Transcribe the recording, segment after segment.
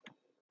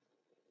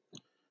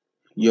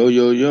Yo,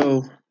 yo,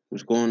 yo,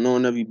 what's going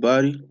on,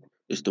 everybody?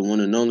 It's the one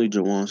and only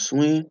Jawan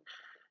Swing,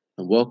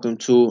 and welcome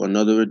to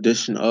another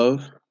edition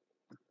of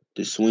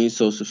the Swing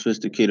So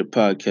Sophisticated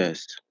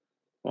podcast.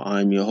 Well,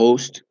 I'm your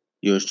host,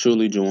 yours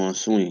truly, Jawan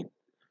Swing.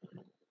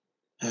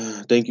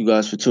 Thank you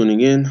guys for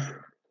tuning in,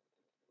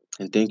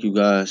 and thank you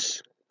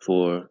guys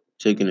for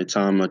taking the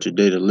time out your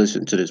day to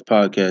listen to this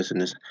podcast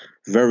and this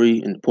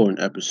very important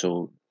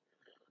episode.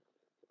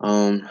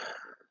 Um,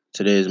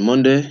 Today is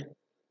Monday,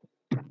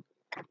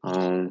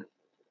 um,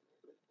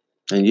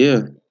 and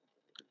yeah,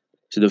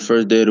 it's the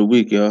first day of the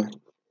week, y'all.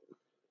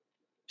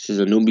 This is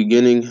a new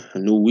beginning, a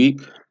new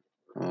week.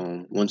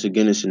 Once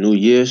again, it's a new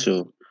year,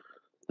 so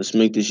let's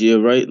make this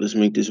year right. Let's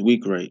make this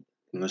week right.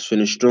 And let's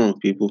finish strong,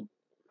 people.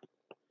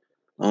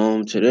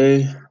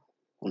 Today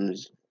on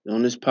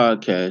this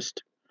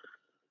podcast,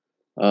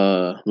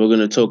 we're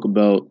gonna talk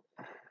about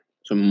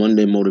some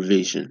Monday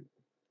motivation.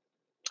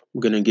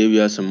 We're gonna give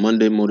you some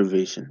Monday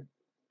motivation.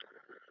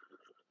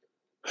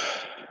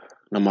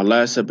 Now, my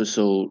last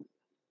episode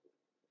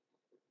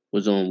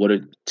was on what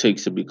it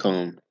takes to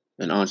become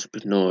an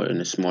entrepreneur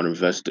and a smart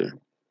investor.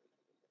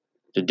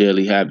 The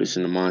daily habits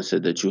and the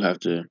mindset that you have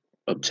to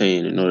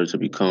obtain in order to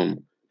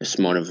become a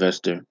smart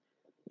investor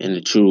and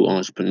a true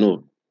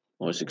entrepreneur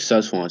or a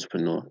successful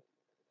entrepreneur.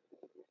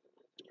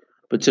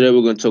 But today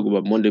we're going to talk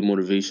about Monday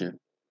motivation.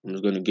 I'm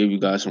just going to give you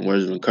guys some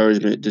words of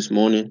encouragement this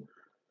morning,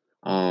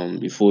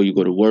 before you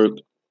go to work,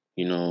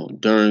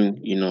 during,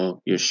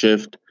 your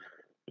shift,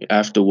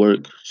 after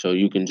work, so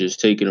you can just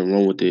take it and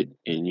run with it,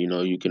 and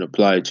you can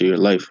apply it to your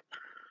life.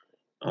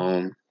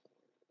 Um,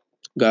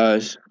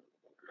 Guys,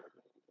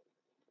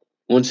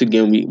 once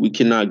again, we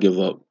cannot give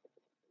up.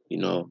 You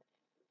know,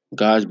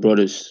 God's brought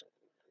us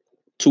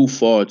too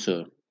far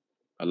to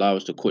allow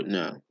us to quit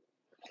now.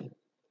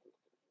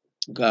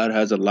 God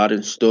has a lot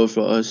in store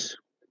for us.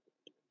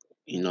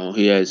 He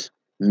has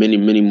many,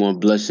 many more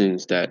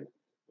blessings that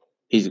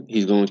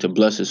he's going to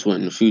bless us with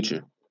in the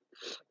future.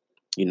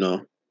 You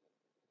know,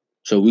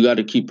 so we got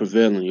to keep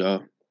prevailing,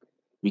 y'all.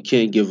 We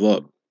can't give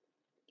up.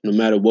 No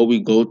matter what we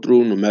go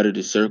through, no matter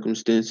the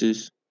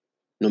circumstances,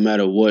 no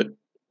matter what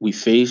we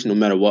face, no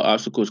matter what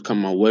obstacles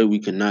come our way, we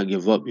cannot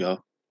give up, y'all.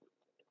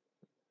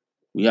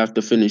 We have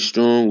to finish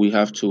strong. We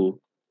have to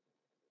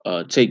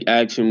take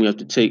action. We have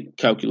to take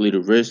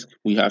calculated risk.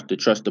 We have to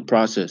trust the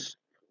process.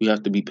 We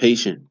have to be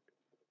patient.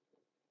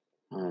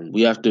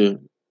 We have to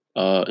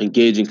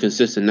engage in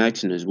consistent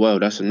action as well.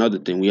 That's another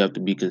thing. We have to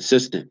be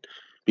consistent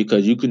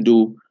because you can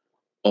do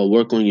or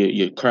work on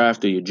your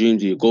craft or your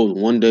dreams or your goals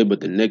one day,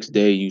 but the next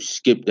day you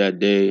skip that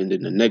day, and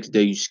then the next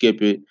day you skip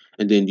it,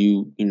 and then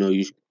you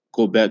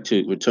go back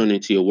to returning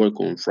to your work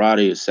on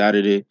Friday or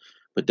Saturday.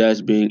 But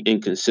that's being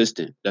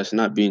inconsistent. That's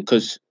not being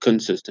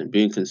consistent.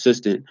 Being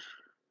consistent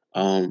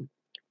um,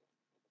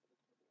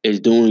 is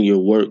doing your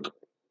work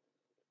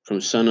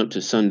from sun up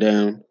to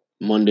sundown,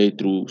 Monday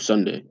through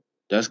Sunday.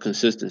 That's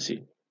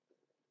consistency.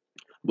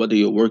 Whether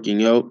you're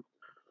working out,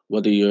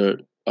 whether you're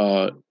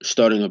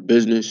starting a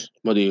business,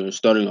 whether you're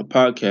starting a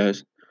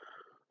podcast,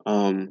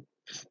 um,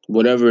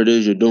 whatever it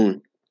is you're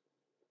doing,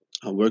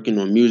 working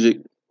on music,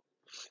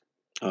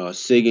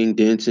 singing,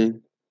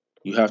 dancing,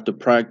 you have to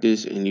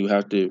practice and you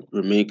have to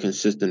remain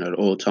consistent at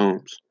all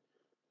times.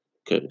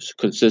 Because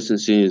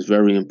consistency is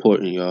very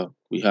important, y'all.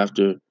 We have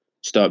to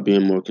start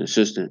being more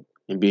consistent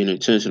and being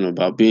intentional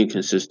about being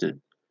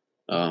consistent,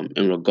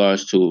 in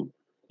regards to,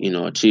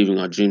 achieving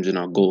our dreams and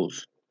our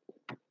goals.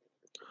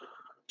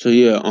 So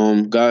yeah,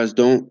 guys,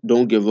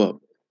 don't give up.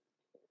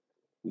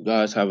 You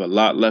guys have a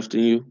lot left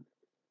in you.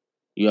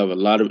 You have a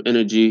lot of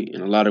energy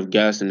and a lot of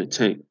gas in the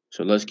tank.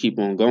 So let's keep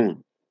on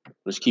going.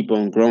 Let's keep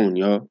on growing,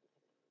 y'all.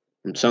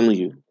 I'm telling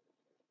you,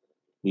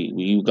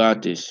 you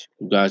got this.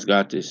 You guys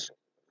got this.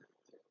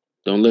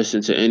 Don't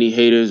listen to any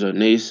haters or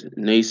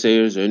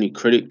naysayers or any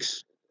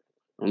critics.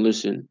 Don't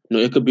listen. No,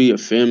 it could be your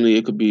family,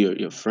 it could be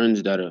your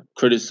friends that are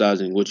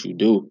criticizing what you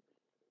do.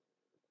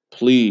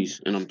 Please,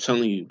 and I'm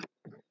telling you,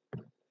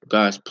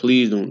 guys,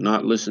 please do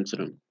not listen to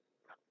them.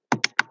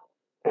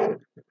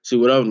 See,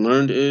 what I've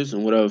learned is,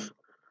 and what I've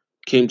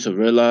came to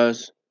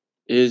realize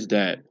is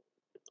that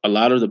a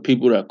lot of the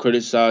people that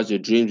criticize your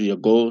dreams or your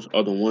goals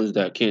are the ones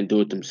that can't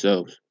do it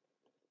themselves.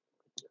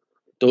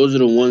 Those are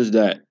the ones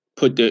that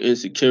put their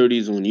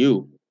insecurities on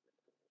you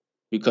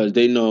because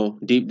they know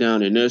deep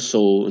down in their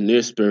soul, in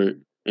their spirit,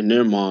 in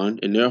their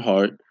mind, in their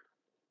heart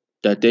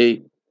that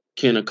they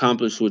can't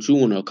accomplish what you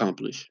want to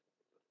accomplish.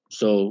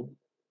 So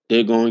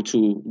they're going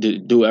to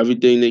do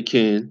everything they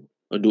can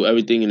or do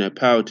everything in their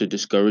power to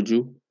discourage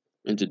you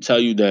and to tell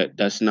you that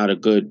that's not a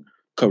good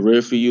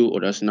career for you, or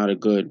that's not a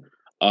good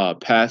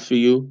path for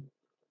you,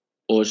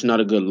 or it's not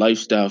a good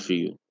lifestyle for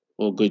you,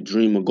 or a good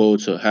dream or goal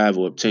to have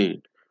or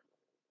obtain.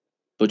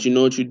 But you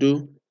know what you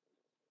do?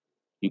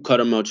 You cut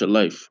them out your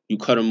life. You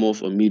cut them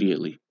off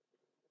immediately.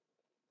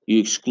 You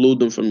exclude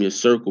them from your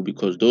circle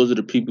because those are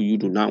the people you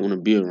do not want to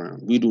be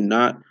around. We do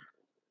not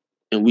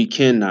and we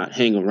cannot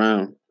hang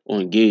around or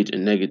engage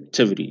in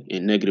negativity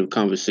and negative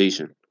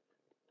conversation.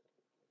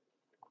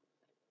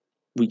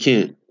 We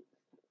can't.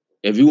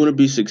 If you want to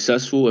be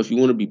successful, if you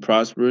want to be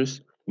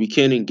prosperous, We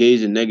can't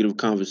engage in negative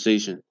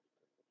conversation.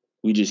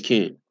 We just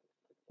can't.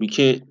 We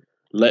can't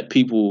let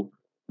people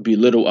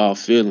belittle our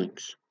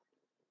feelings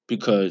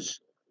because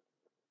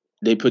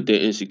they put their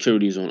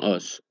insecurities on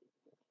us.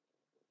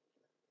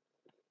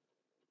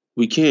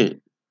 We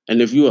can't.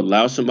 And if you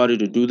allow somebody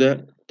to do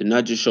that, then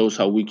that just shows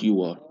how weak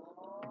you are.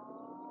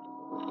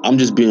 I'm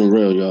just being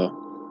real, y'all.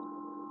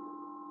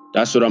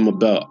 That's what I'm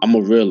about. I'm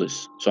a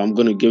realist. So I'm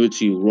gonna give it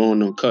to you raw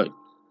and uncut.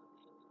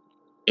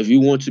 If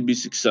you want to be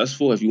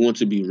successful, if you want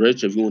to be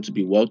rich, if you want to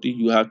be wealthy,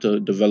 you have to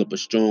develop a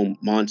strong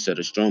mindset,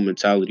 a strong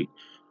mentality,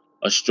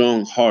 a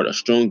strong heart, a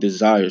strong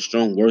desire, a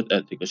strong work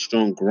ethic, a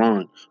strong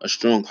grind, a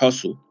strong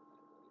hustle.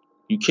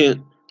 You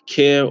can't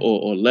care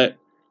or let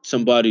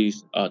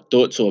somebody's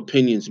thoughts or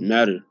opinions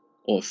matter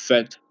or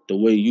affect the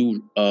way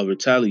you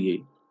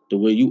retaliate, the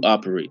way you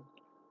operate.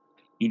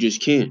 You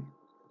just can't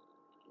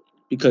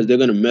because they're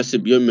gonna mess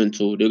up your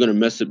mental. They're gonna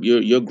mess up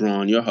your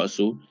grind, your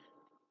hustle,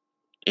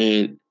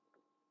 and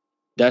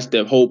that's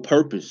their whole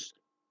purpose.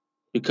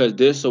 Because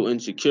they're so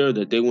insecure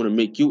that they want to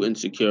make you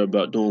insecure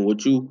about doing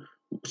what you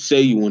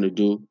say you want to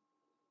do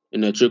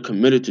and that you're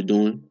committed to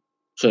doing.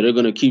 So they're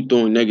gonna keep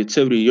throwing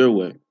negativity your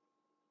way.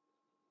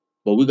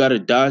 But we gotta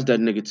dodge that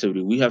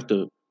negativity. We have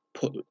to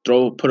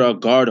put our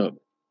guard up.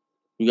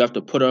 We have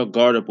to put our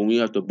guard up and we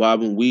have to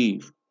bob and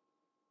weave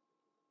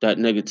that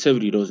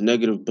negativity, those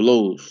negative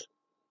blows,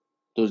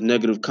 those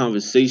negative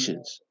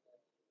conversations.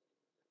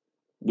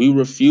 We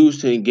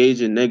refuse to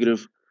engage in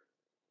negative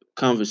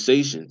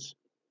conversations.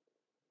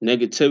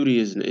 Negativity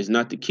is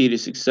not the key to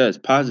success.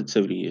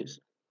 Positivity is.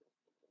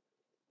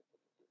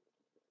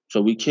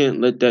 So we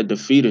can't let that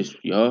defeat us,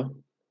 y'all.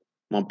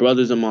 My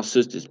brothers and my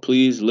sisters,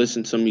 please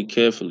listen to me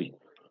carefully.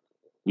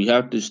 We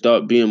have to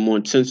start being more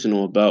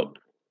intentional about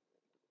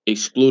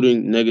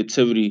excluding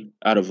negativity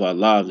out of our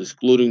lives,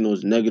 excluding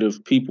those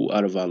negative people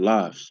out of our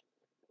lives.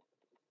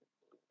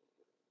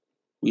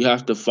 We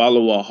have to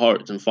follow our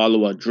hearts and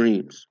follow our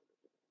dreams.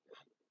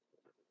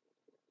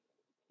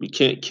 We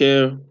can't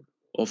care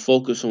or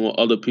focus on what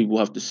other people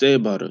have to say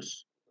about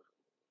us.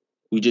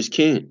 We just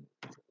can't.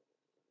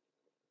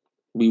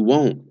 We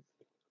won't.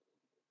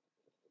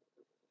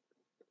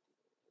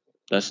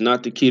 That's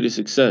not the key to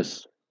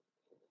success.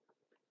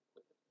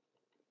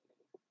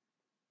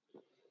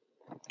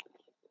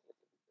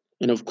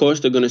 And of course,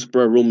 they're going to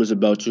spread rumors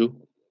about you.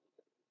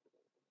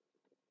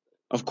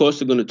 Of course,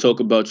 they're going to talk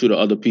about you to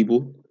other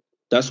people.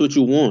 That's what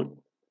you want.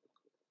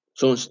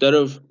 So instead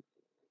of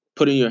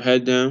putting your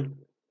head down,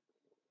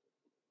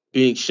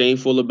 being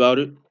shameful about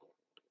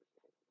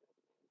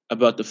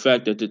the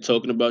fact that they're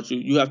talking about you,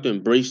 you have to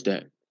embrace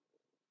that.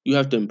 You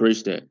have to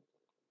embrace that.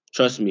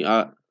 Trust me,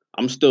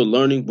 I'm still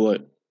learning,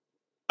 but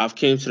I've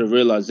came to the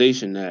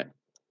realization that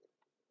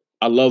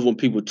I love when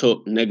people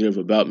talk negative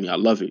about me. I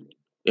love it.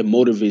 It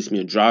motivates me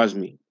and drives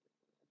me.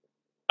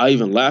 I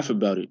even laugh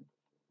about it.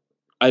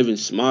 I even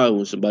smile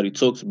when somebody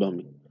talks about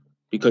me.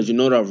 Because you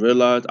know what I've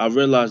realized? I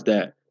realized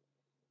that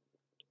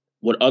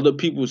what other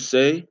people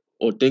say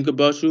or think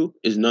about you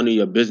is none of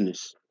your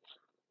business.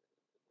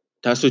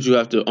 That's what you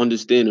have to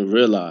understand and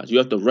realize. You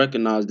have to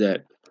recognize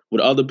that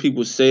what other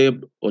people say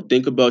or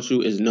think about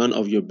you is none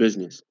of your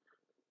business.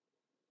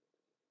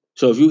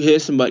 So if you hear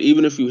somebody,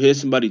 even if you hear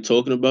somebody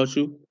talking about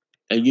you,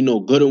 and you know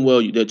good and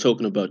well they're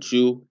talking about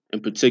you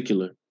in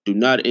particular, do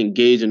not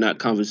engage in that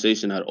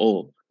conversation at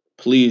all.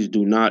 Please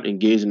do not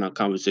engage in that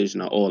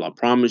conversation at all. I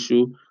promise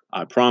you.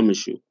 I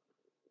promise you.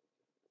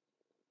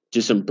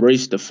 Just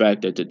embrace the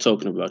fact that they're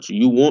talking about you.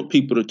 You want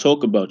people to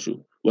talk about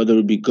you, whether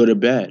it be good or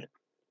bad.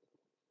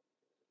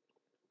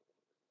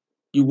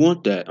 You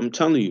want that. I'm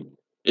telling you.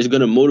 It's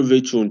going to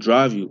motivate you and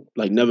drive you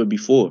like never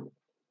before.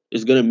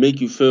 It's going to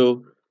make you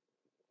feel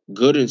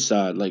good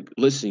inside. Like,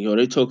 listen, yo,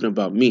 they talking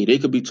about me. They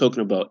could be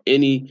talking about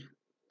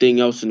anything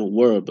else in the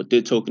world, but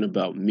they're talking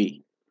about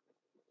me.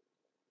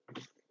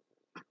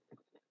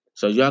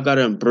 So y'all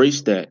gotta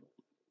embrace that.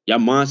 Your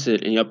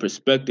mindset and your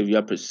perspective,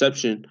 your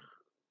perception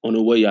on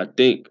the way y'all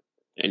think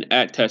and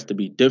act has to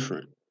be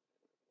different.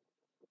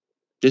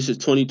 This is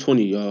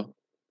 2020, y'all.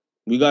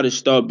 We gotta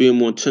start being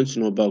more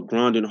intentional about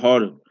grinding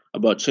harder,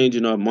 about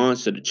changing our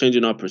mindset,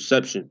 changing our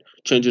perception,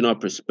 changing our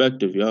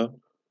perspective, y'all.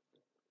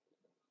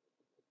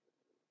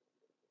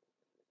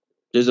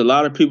 There's a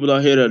lot of people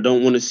out here that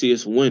don't want to see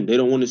us win. They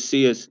don't want to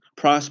see us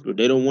prosper.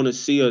 They don't want to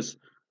see us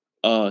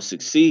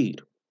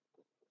succeed.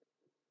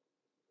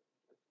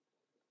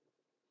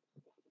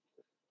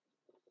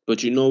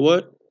 But you know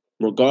what?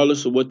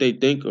 Regardless of what they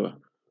think or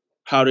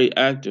how they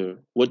act or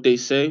what they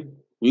say,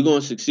 we're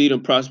gonna succeed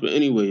and prosper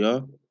anyway,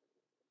 y'all.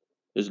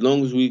 As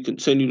long as we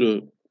continue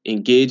to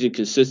engage in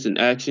consistent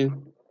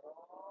action,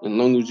 as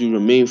long as we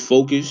remain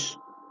focused,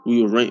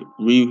 we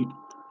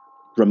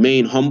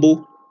remain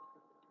humble,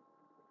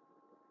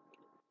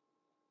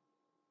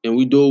 and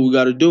we do what we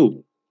gotta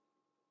do.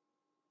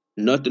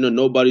 Nothing or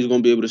nobody's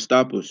gonna be able to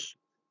stop us.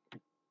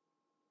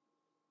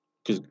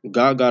 Because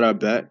God got our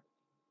back.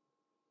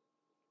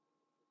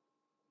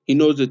 He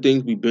knows the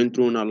things we've been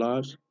through in our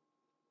lives.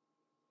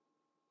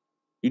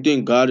 You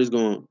think God is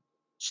gonna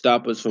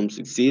stop us from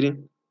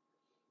succeeding?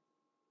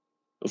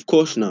 Of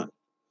course not.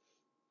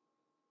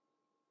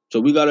 So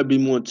we gotta be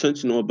more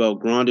intentional about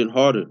grinding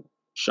harder,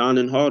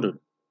 shining harder,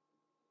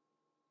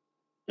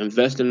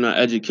 investing in our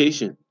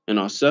education and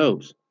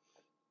ourselves.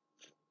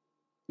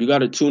 We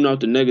gotta tune out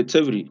the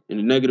negativity and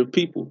the negative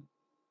people.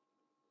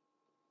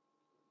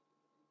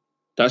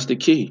 That's the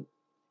key.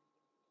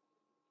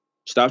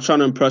 Stop trying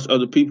to impress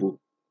other people.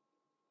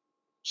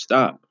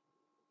 Stop.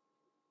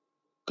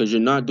 Because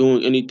you're not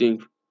doing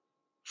anything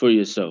for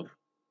yourself.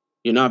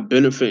 You're not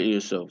benefiting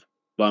yourself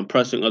by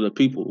impressing other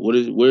people.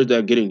 Where is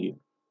that getting you?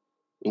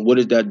 And what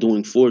is that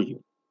doing for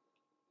you?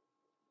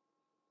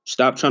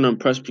 Stop trying to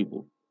impress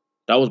people.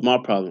 That was my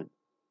problem.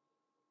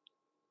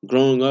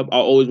 Growing up, I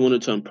always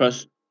wanted to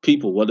impress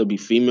people, whether it be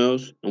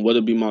females and whether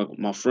it be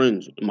my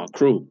friends and my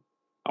crew.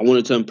 I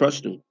wanted to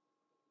impress them.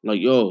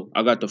 Like, yo,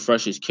 I got the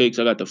freshest cakes,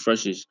 I got the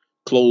freshest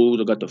clothes,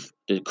 I got the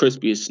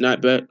crispiest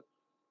snapback.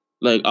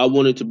 Like, I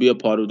wanted to be a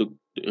part of the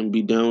and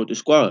be down with the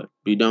squad,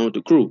 be down with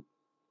the crew.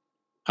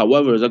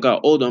 However, as I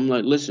got older, I'm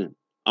like, listen,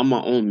 I'm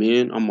my own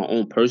man, I'm my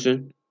own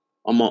person,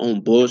 I'm my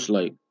own boss.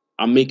 Like,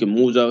 I'm making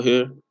moves out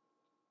here,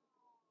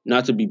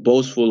 not to be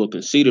boastful or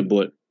conceited,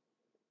 but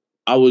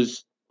I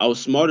was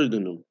smarter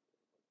than them.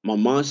 My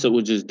mindset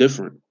was just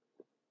different.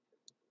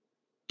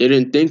 They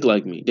didn't think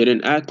like me. They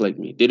didn't act like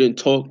me. They didn't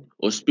talk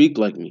or speak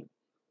like me.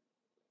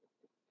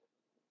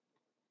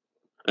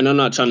 And I'm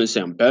not trying to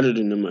say I'm better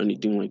than them or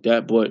anything like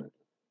that, but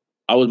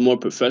I was more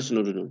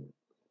professional than them.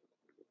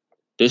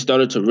 They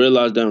started to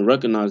realize that and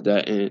recognize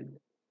that, and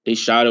they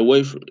shied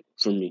away from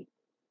me.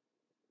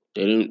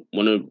 They didn't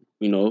want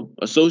to,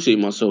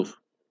 associate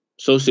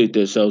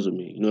themselves with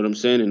me. You know what I'm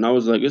saying? And I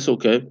was like, it's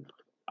okay.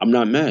 I'm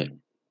not mad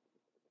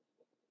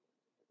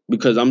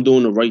because I'm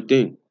doing the right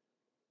thing.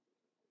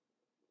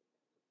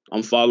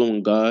 I'm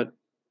following God.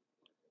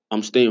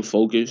 I'm staying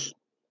focused.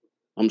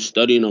 I'm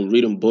studying. I'm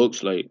reading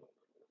books. Like,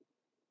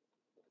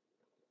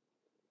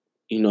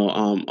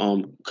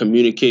 I'm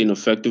communicating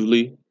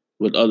effectively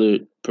with other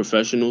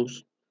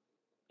professionals,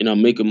 and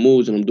I'm making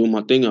moves and I'm doing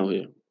my thing out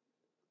here.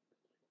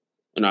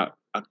 And I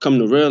come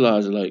to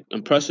realize, like,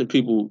 impressing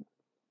people,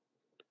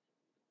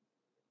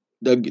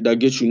 that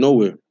gets you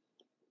nowhere.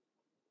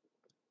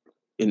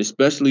 And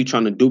especially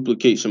trying to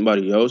duplicate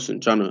somebody else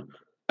and trying to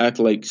act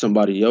like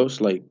somebody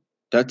else, like,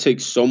 that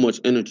takes so much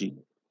energy.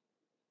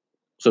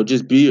 So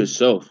just be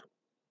yourself.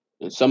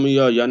 And some of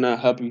y'all not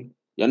happy.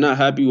 Y'all not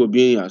happy with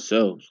being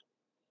yourselves.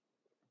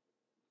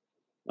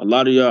 A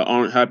lot of y'all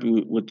aren't happy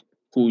with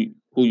who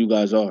you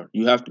guys are.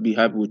 You have to be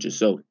happy with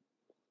yourself.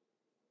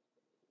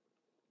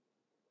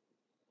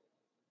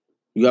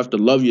 You have to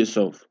love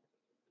yourself.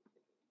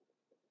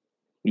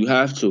 You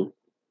have to.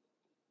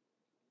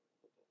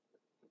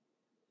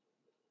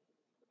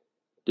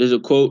 There's a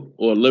quote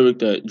or a lyric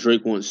that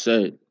Drake once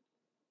said,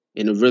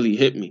 and it really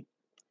hit me.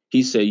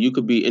 He said, "You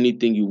could be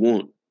anything you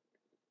want,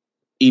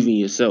 even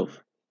yourself."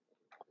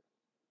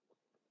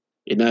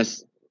 And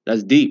that's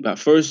deep. At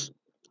first,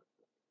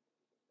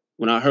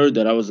 when I heard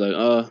that, I was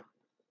like,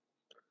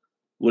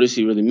 what does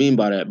he really mean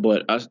by that?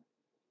 But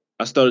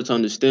I started to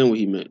understand what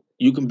he meant.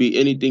 You can be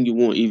anything you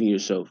want, even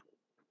yourself.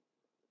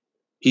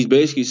 He's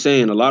basically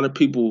saying a lot of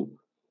people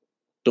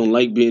don't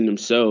like being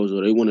themselves,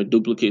 or they want to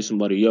duplicate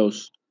somebody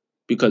else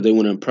because they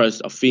want to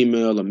impress a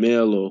female, a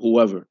male, or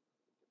whoever.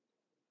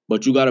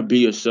 But you got to be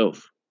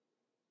yourself.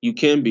 You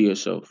can be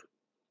yourself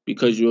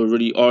because you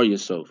already are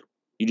yourself.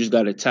 You just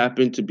got to tap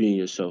into being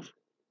yourself.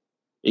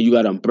 And you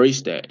got to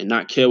embrace that and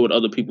not care what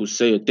other people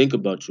say or think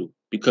about you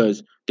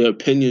because their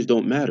opinions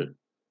don't matter.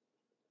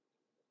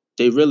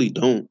 They really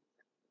don't.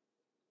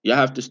 Y'all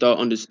have to start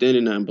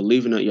understanding that and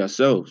believing that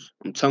yourselves.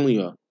 I'm telling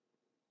y'all.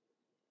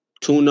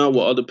 Tune out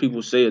what other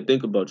people say or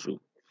think about you.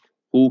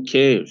 Who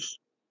cares?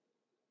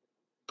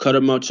 Cut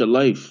them out your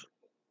life.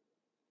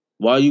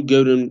 Why you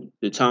give them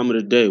the time of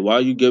the day? Why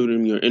are you giving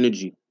them your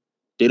energy?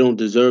 They don't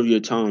deserve your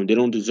time. They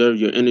don't deserve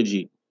your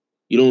energy.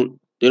 They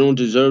don't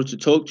deserve to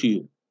talk to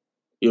you.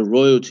 You're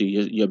royalty.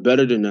 You're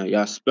better than that.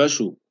 Y'all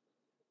special.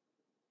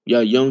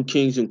 Y'all young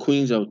kings and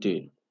queens out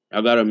there.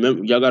 Y'all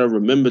gotta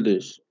remember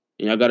this.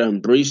 And y'all gotta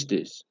embrace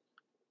this.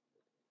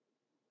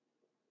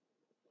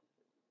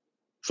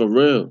 For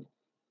real.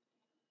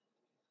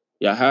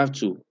 Y'all have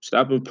to.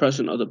 Stop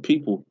impressing other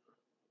people.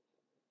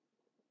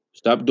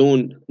 Stop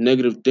doing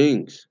negative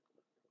things.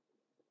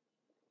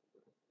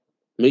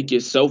 Make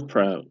yourself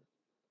proud.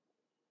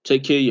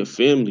 Take care of your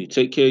family.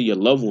 Take care of your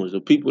loved ones, the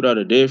people that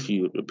are there for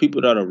you, the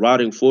people that are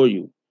riding for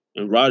you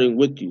and riding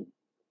with you.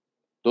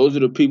 Those are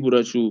the people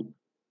that you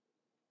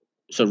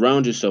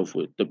surround yourself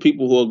with. The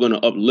people who are going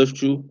to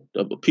uplift you,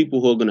 the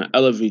people who are going to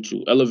elevate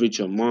you, elevate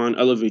your mind,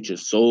 elevate your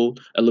soul,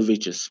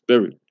 elevate your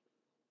spirit.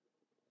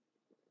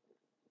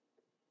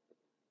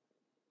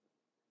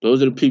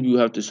 Those are the people you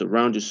have to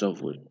surround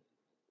yourself with.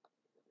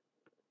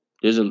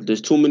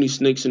 There's too many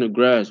snakes in the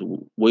grass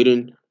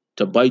waiting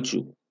to bite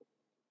you.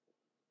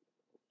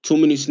 Too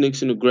many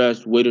snakes in the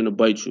grass waiting to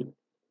bite you.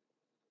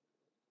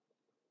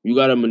 You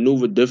got to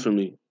maneuver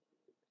differently.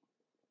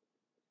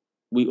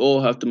 We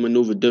all have to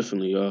maneuver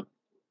differently, y'all.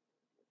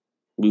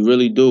 We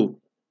really do.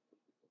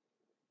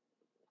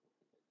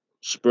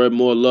 Spread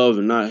more love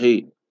and not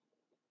hate.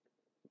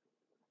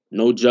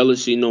 No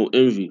jealousy, no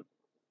envy.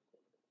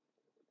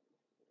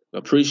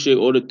 Appreciate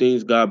all the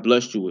things God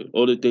blessed you with,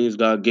 all the things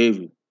God gave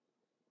you,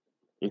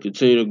 and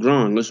continue to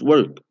grind. Let's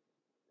work.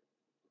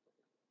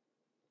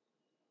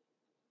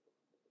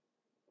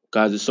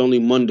 Guys, it's only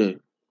Monday.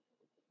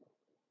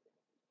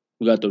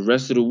 We got the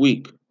rest of the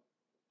week.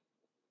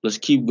 Let's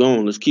keep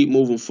going. Let's keep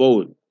moving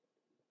forward.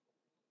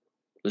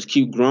 Let's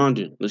keep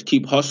grinding. Let's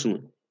keep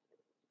hustling.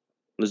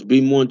 Let's be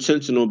more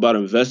intentional about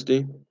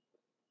investing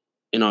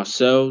in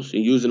ourselves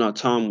and using our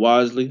time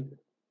wisely,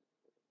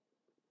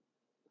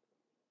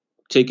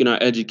 taking our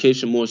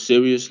education more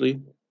seriously.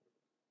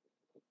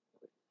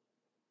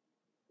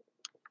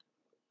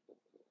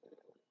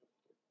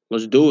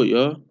 Let's do it,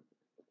 y'all.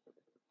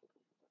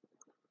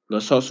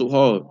 Let's hustle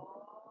hard.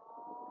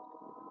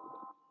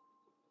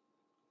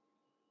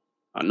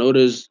 I know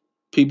there's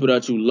people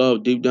that you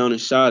love deep down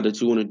inside that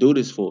you want to do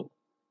this for.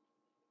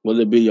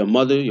 Whether it be your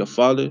mother, your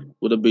father,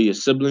 whether it be your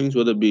siblings,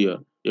 whether it be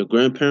your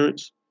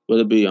grandparents,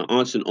 whether it be your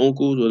aunts and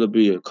uncles, whether it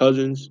be your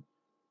cousins,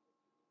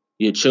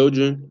 your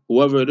children,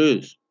 whoever it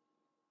is.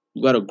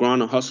 You got to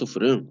grind and hustle for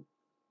them,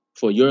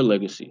 for your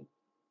legacy.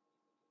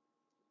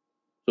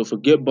 So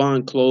forget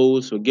buying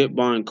clothes, forget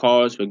buying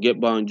cars, forget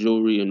buying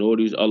jewelry and all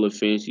these other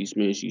fancy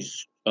smashy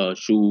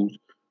shoes,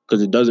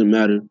 because it doesn't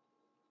matter.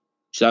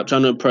 Stop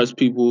trying to impress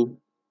people.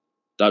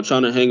 Stop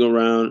trying to hang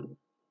around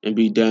and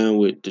be down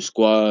with the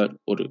squad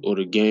or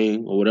the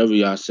gang or whatever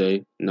y'all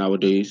say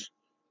nowadays.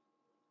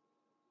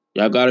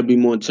 Y'all gotta be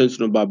more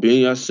intentional about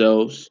being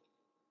yourselves,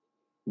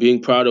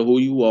 being proud of who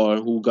you are,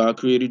 who God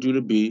created you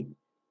to be,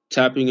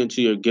 tapping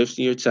into your gifts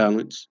and your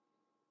talents,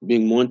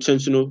 being more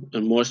intentional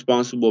and more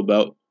responsible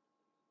about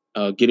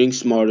getting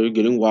smarter,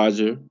 getting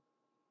wiser,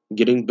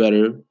 getting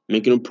better,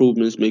 making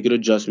improvements, making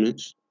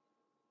adjustments.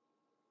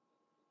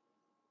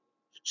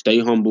 Stay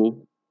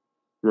humble,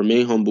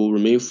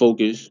 remain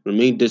focused,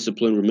 remain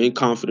disciplined, remain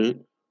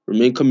confident,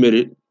 remain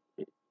committed,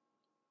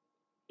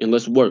 and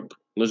let's work.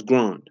 Let's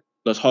grind.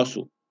 Let's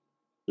hustle.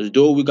 Let's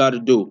do what we got to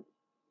do.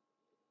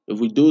 If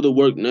we do the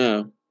work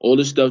now, all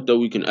the stuff that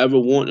we can ever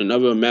want and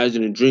ever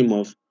imagine and dream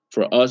of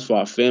for us, for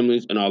our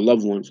families, and our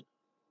loved ones,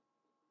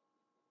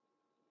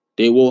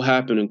 they will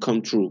happen and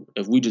come true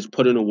if we just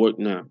put in the work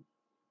now.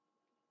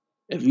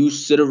 If you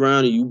sit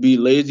around and you be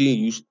lazy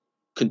and you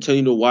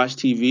continue to watch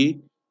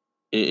TV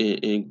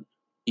and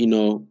you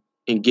know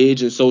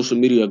engage in social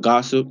media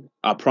gossip,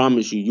 I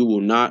promise you, you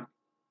will not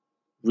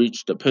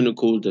reach the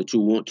pinnacles that you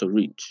want to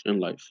reach in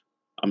life.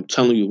 I'm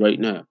telling you right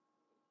now.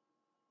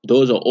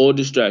 Those are all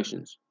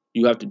distractions.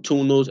 You have to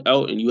tune those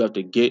out and you have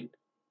to get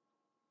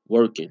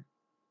working.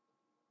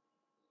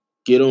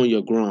 Get on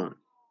your grind.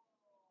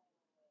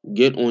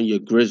 Get on your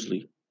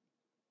grizzly.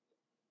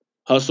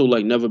 Hustle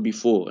like never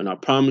before. And I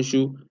promise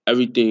you,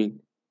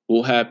 everything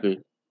will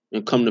happen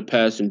and come to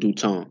pass in due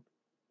time.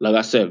 Like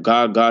I said,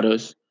 God got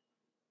us.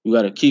 We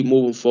got to keep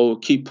moving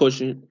forward, keep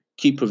pushing,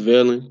 keep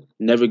prevailing,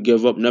 never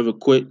give up, never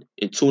quit,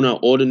 and tune out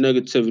all the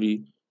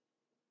negativity,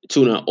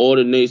 tune out all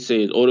the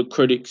naysayers, all the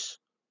critics.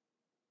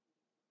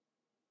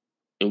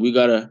 And we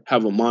got to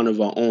have a mind of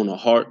our own, a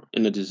heart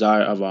and a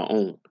desire of our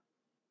own.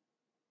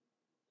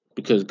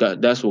 Because God,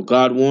 that's what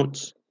God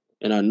wants.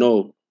 And I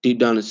know deep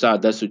down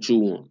inside, that's what you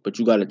want. But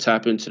you got to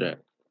tap into that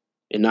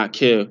and not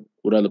care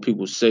what other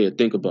people say or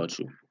think about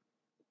you.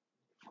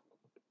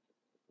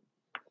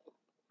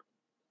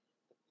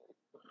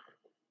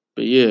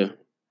 But yeah,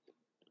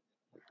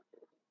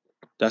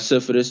 that's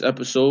it for this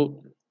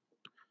episode.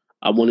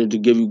 I wanted to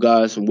give you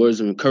guys some words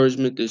of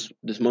encouragement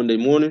this Monday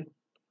morning.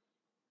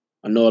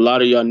 I know a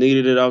lot of y'all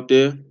needed it out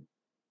there.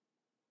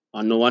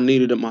 I know I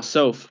needed it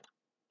myself.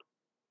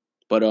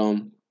 But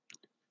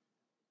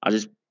I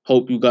just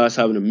hope you guys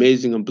have an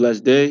amazing and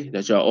blessed day.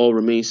 That y'all all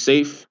remain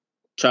safe,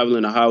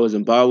 traveling the highways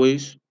and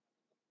byways.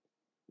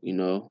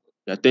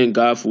 I thank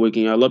God for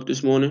waking y'all up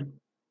this morning.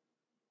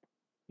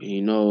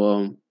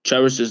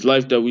 Cherish this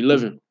life that we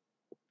live in.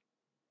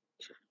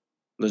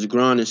 Let's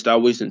grind and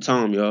stop wasting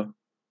time, y'all.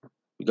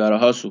 We gotta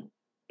hustle.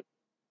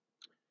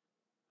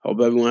 Hope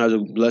everyone has a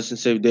blessed and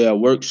safe day at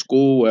work,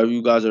 school, wherever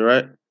you guys are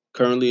at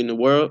currently in the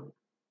world.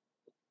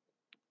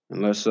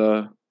 And let's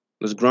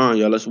grind,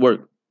 y'all. Let's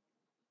work.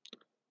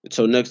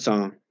 Until next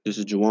time, this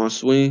is Juwan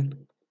Swing.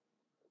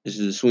 This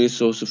is the Swing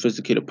So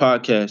Sophisticated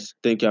Podcast.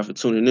 Thank y'all for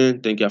tuning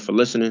in. Thank y'all for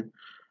listening.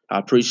 I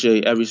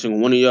appreciate every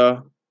single one of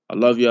y'all. I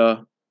love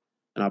y'all,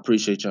 and I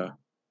appreciate y'all.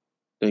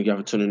 Thank y'all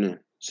for tuning in.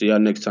 See y'all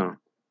next time.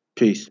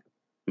 Peace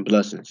and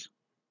blessings.